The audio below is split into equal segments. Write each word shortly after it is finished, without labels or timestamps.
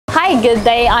good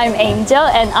day. I'm Angel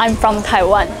and I'm from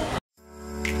Taiwan.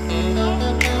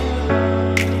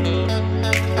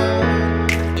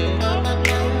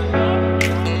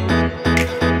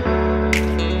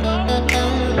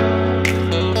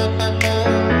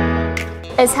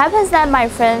 It happens that my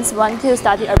friends want to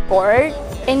study abroad.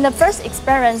 In the first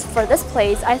experience for this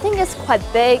place, I think it's quite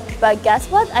big, but guess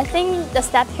what? I think the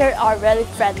staff here are really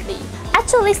friendly.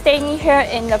 Actually, staying here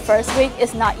in the first week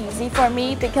is not easy for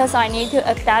me because I need to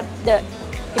adapt. The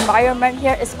environment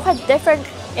here is quite different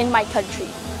in my country.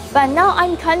 But now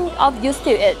I'm kind of used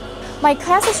to it. My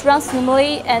classes run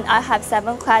smoothly and I have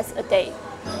 7 classes a day.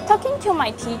 Talking to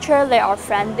my teacher, they are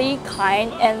friendly,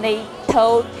 kind, and they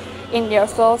told in their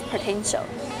full potential.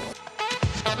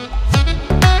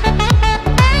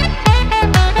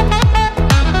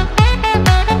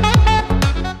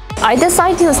 I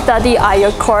decided to study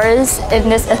IELTS course in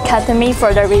this academy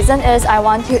for the reason is I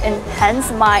want to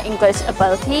enhance my English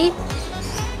ability.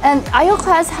 And IELTS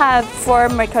class have 4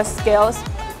 major skills: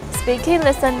 speaking,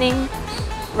 listening,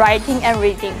 writing, and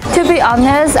reading. To be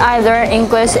honest, I learned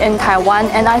English in Taiwan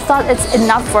and I thought it's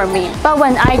enough for me. But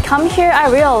when I come here, I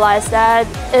realized that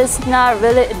it's not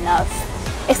really enough,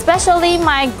 especially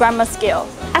my grammar skill.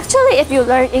 Actually, if you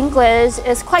learn English,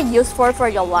 it's quite useful for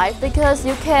your life because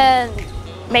you can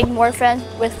make more friends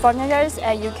with foreigners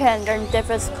and you can learn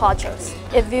different cultures.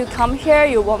 If you come here,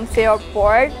 you won't feel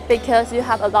bored because you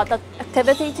have a lot of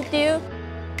activity to do.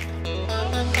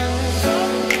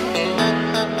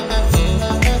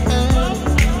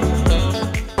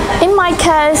 In my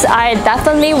case, I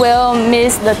definitely will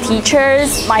miss the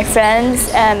teachers, my friends,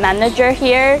 and manager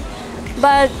here.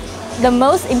 But the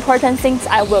most important things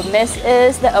I will miss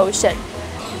is the ocean.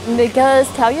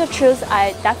 Because tell you the truth,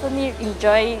 I definitely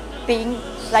enjoy being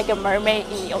like a mermaid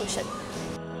in the ocean.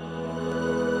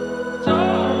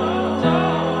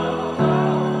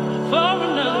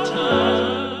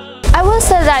 I will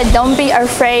say that don't be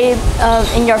afraid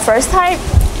in your first time.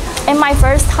 In my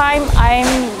first time, I'm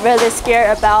really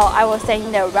scared about I was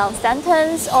saying the wrong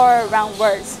sentence or wrong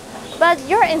words. But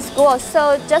you're in school,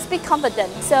 so just be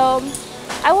confident. So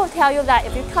I will tell you that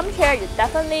if you come here, you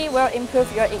definitely will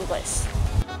improve your English.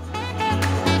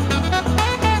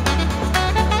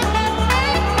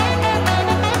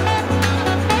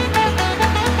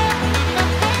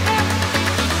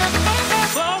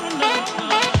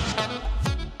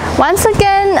 Once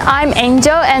again, I'm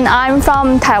Angel and I'm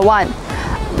from Taiwan.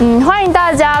 欢迎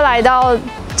大家来到，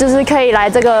就是可以来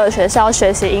这个学校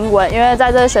学习英文，因为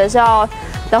在这个学校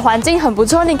的环境很不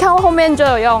错。你看后面就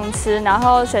有游泳池，然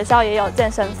后学校也有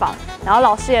健身房，然后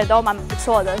老师也都蛮不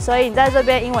错的，所以你在这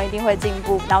边英文一定会进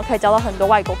步，然后可以交到很多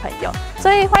外国朋友。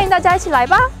所以欢迎大家一起来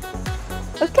吧。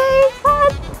OK，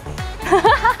 fun。